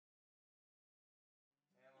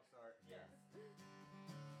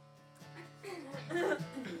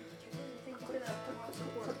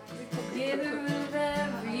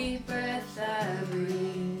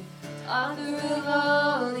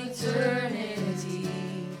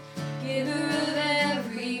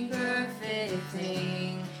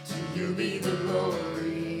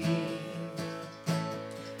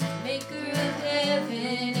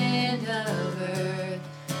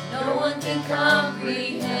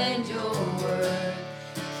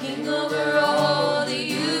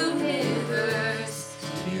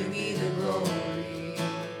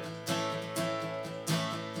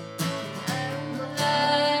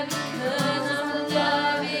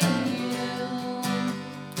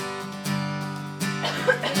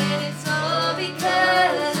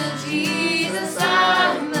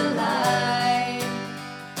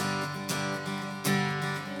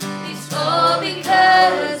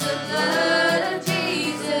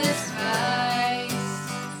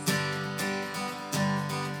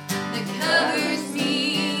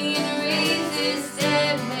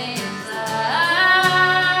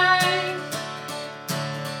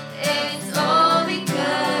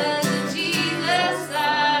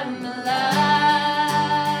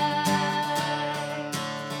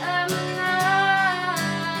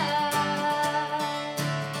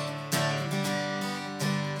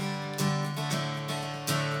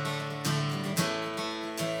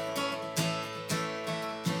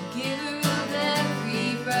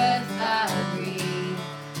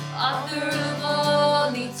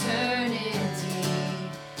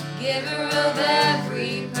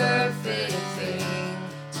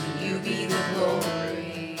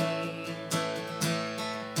glory.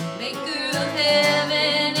 Maker of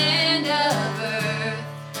heaven and of earth,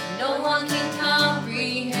 no one can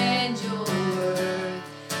comprehend your worth.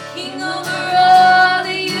 King over all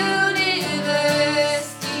the universe,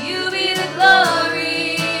 to you be the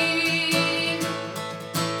glory.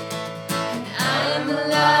 And I am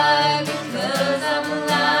alive because I'm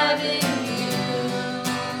alive in you.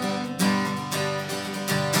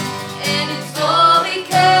 And it's all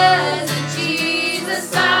because of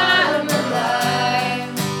Jesus I'm alive.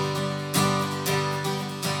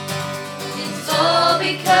 It's all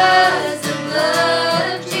because the blood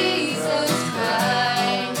of Jesus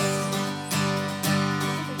Christ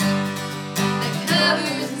that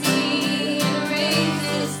covers me and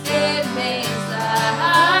raises dead man's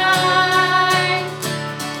life.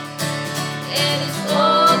 And it's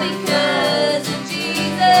all because of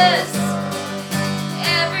Jesus.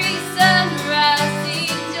 Every sunrise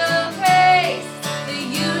sings your praise. The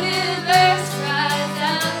universe cries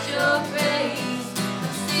out your praise.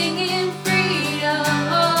 I'm singing freedom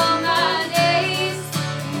all my days.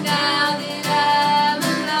 Now that I'm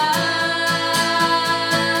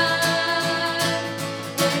alive.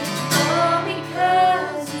 And it's all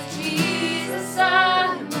because of Jesus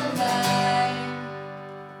I'm alive.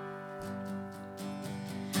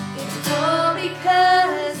 It's all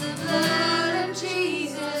because of the blood of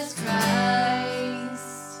Jesus Christ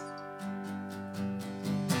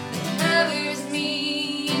that covers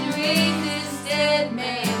me and raises dead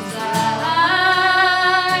man's life.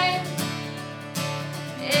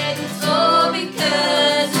 And it's all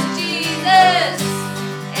because of Jesus.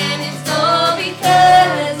 And it's all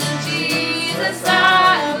because of Jesus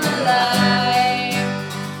I'm alive.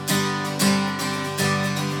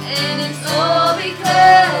 And it's all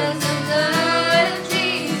because of the blood of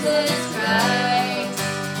Jesus Christ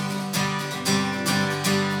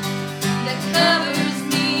that covers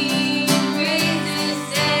me and raises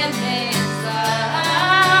dead man's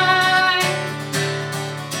life.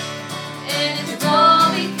 And it's all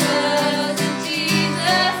because of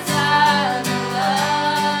Jesus I'm alive.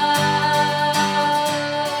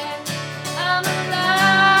 I'm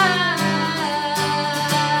alive.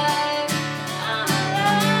 I'm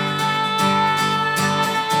alive.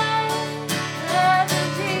 Blood of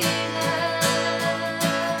Jesus.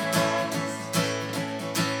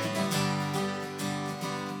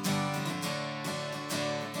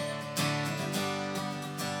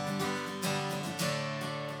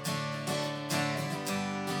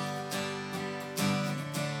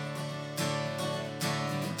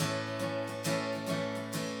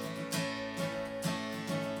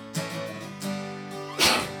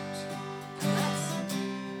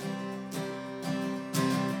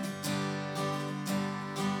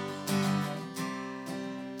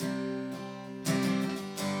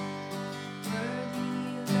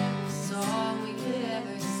 Worthy of every song we could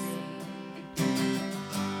ever sing.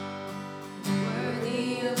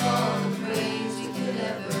 Worthy of all the praise we could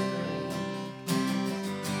ever bring.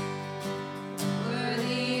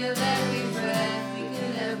 Worthy of every breath we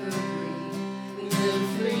could ever breathe. We live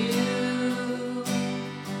for you.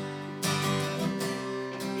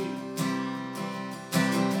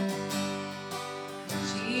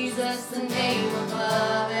 Jesus, the name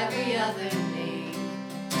above every other name.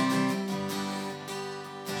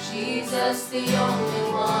 Jesus, the only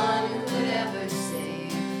one who could ever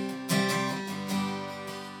save.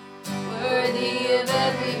 Worthy of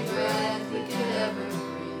every breath we could ever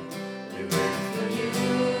breathe. We live for you.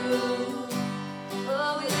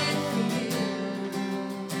 Oh, we live for you.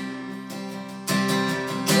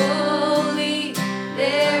 Holy,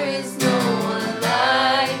 there is no one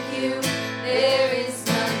like you. There is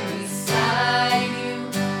none beside you.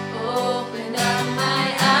 Open up my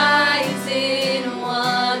eyes in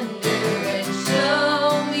wonder and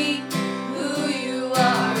show me who you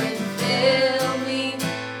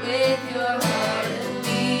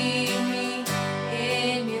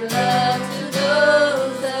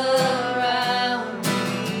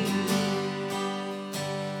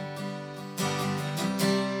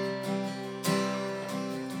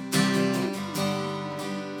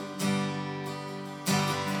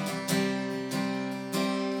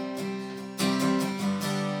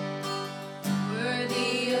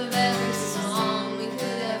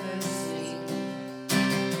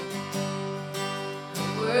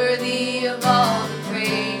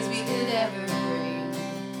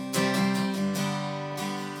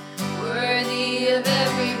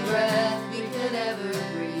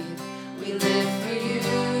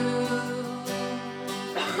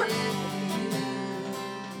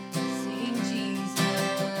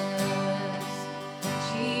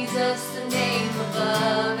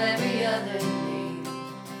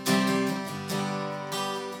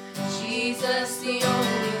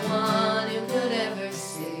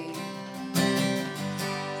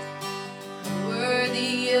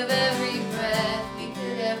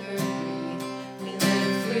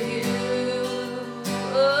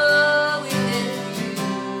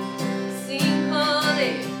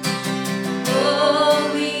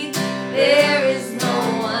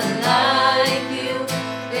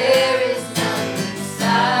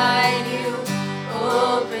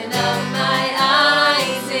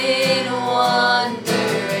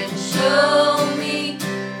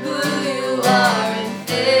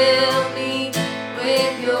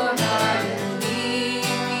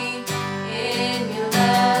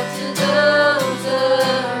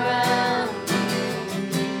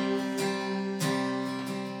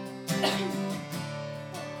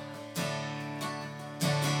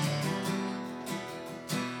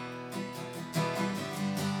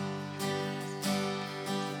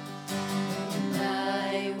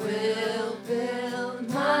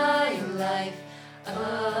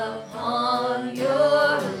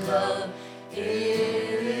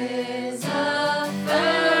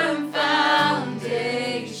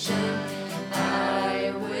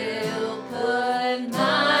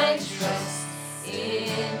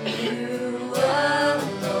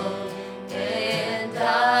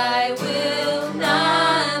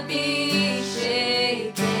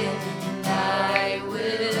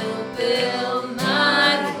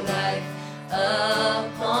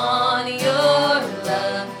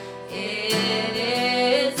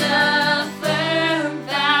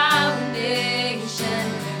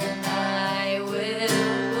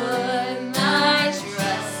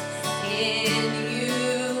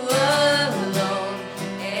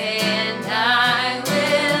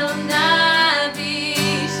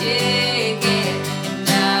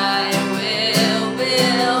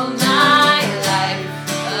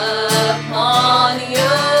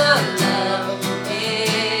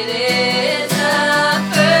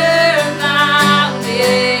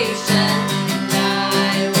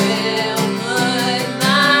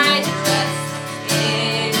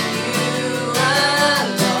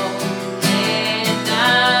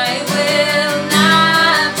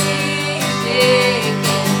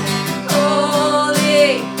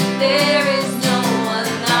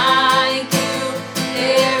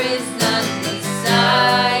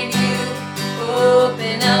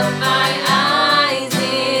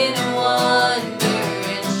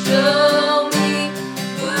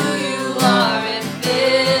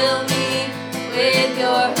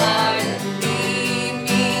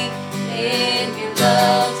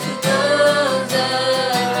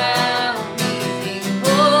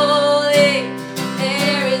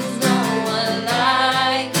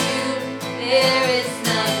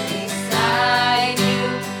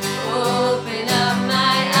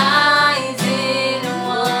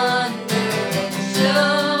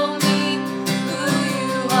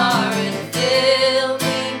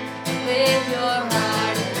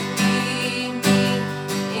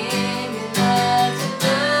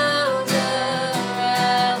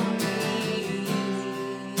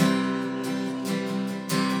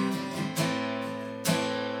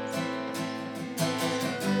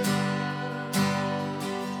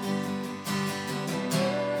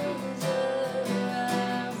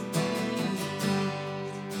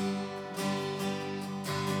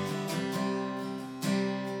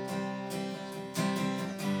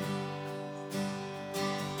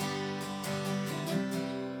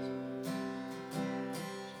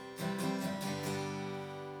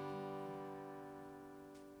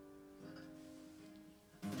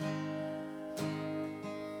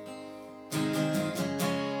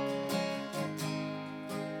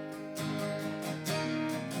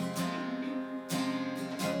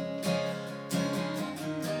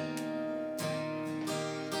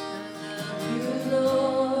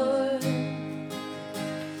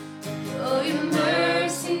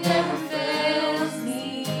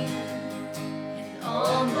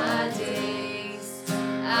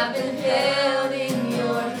been held in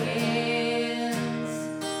your hands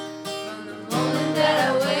from the moment that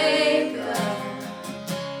I wake up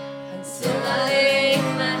until I lay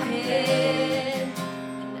my head,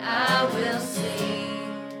 and I will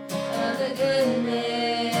sing of the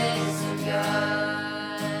goodness of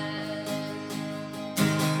God.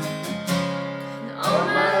 And all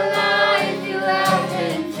my life you have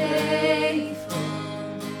been faithful,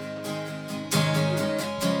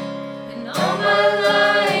 and all my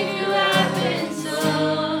life you have been so,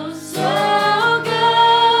 so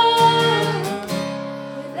good.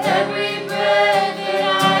 With every breath that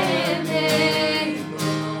I am able,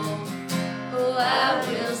 oh, I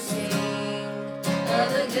will sing of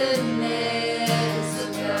the goodness of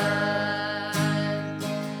God.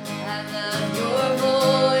 I love your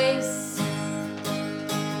voice.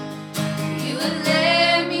 You would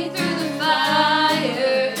lead me through the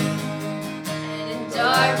fire, and in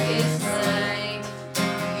darkest night,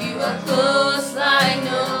 you are close like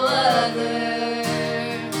no other.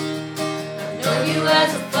 I've known you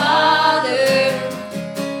as a father,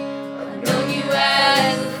 I've known you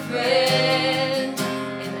as a friend,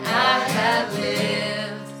 and I have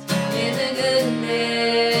lived in the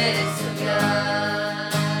goodness of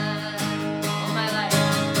God all my life.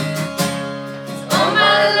 'Cause all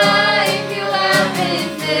my life you have been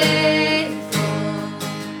faithful,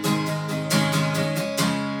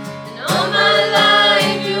 and all my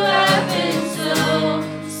life you have been so,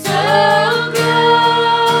 so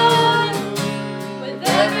good. With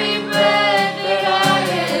every breath that I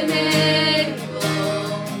am able,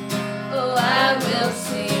 oh, I will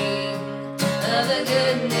sing of the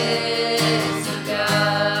goodness of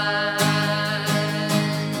God.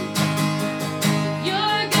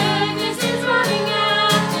 Your goodness is running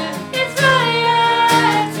after, it's running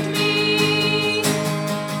after me.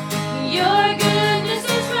 Your goodness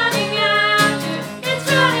is running after, it's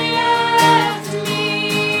running after me.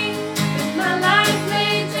 With my life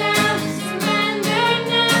laid down, surrendered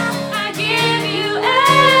now, I give you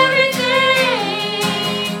everything.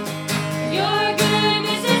 Your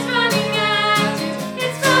goodness is running after,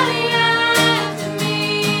 it's running after me.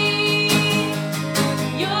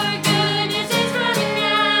 Your goodness is running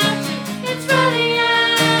after, it's running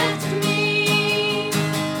after me.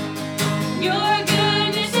 Your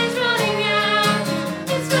goodness is running after,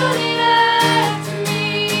 it's running after me.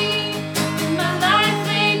 With my life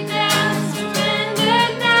laid down,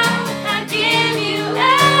 surrendered now, I give you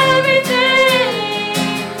everything.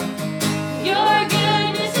 Your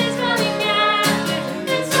goodness is running after,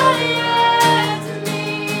 it's running after me.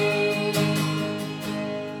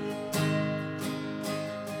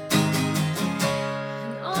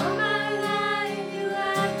 And all my life you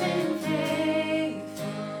have been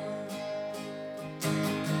faithful,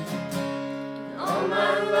 and all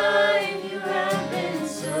my life you have been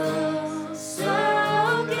so, so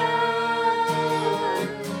good.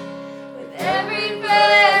 With every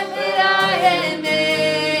breath that I am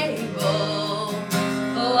able,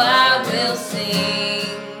 oh, I will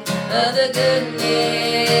sing of the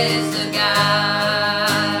goodness of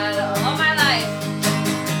God all my life.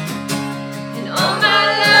 And all my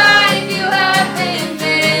life you have been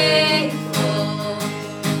faithful,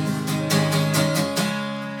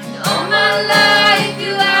 and all my life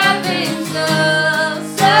you have been so,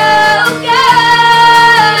 so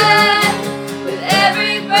good. With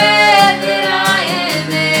every breath that I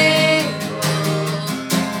am able,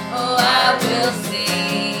 oh, I will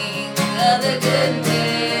sing of the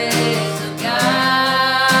goodness of God.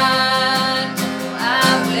 Oh, I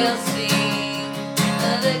will sing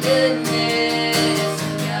of the goodness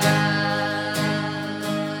of God.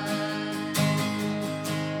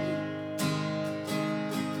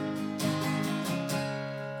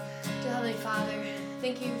 Dear Heavenly Father,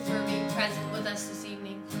 thank you for being present with us this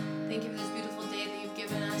evening. Thank you for this beautiful day that you've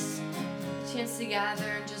given us, a chance to gather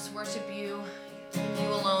and just worship you and you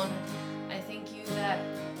alone. I thank you that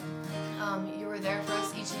you were there for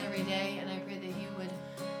us each and every day, and I pray that you would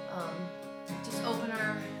just open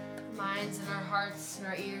our minds and our hearts and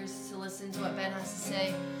our ears to listen to what Ben has to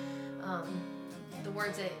say, the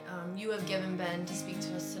words that you have given Ben to speak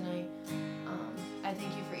to us tonight. I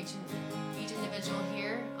thank you for each individual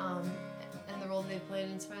here and the role they've played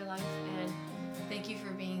into my life, and thank you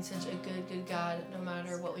for being such a good God no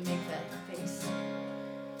matter what we may face.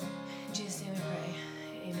 In Jesus' name we pray.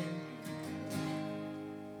 Amen.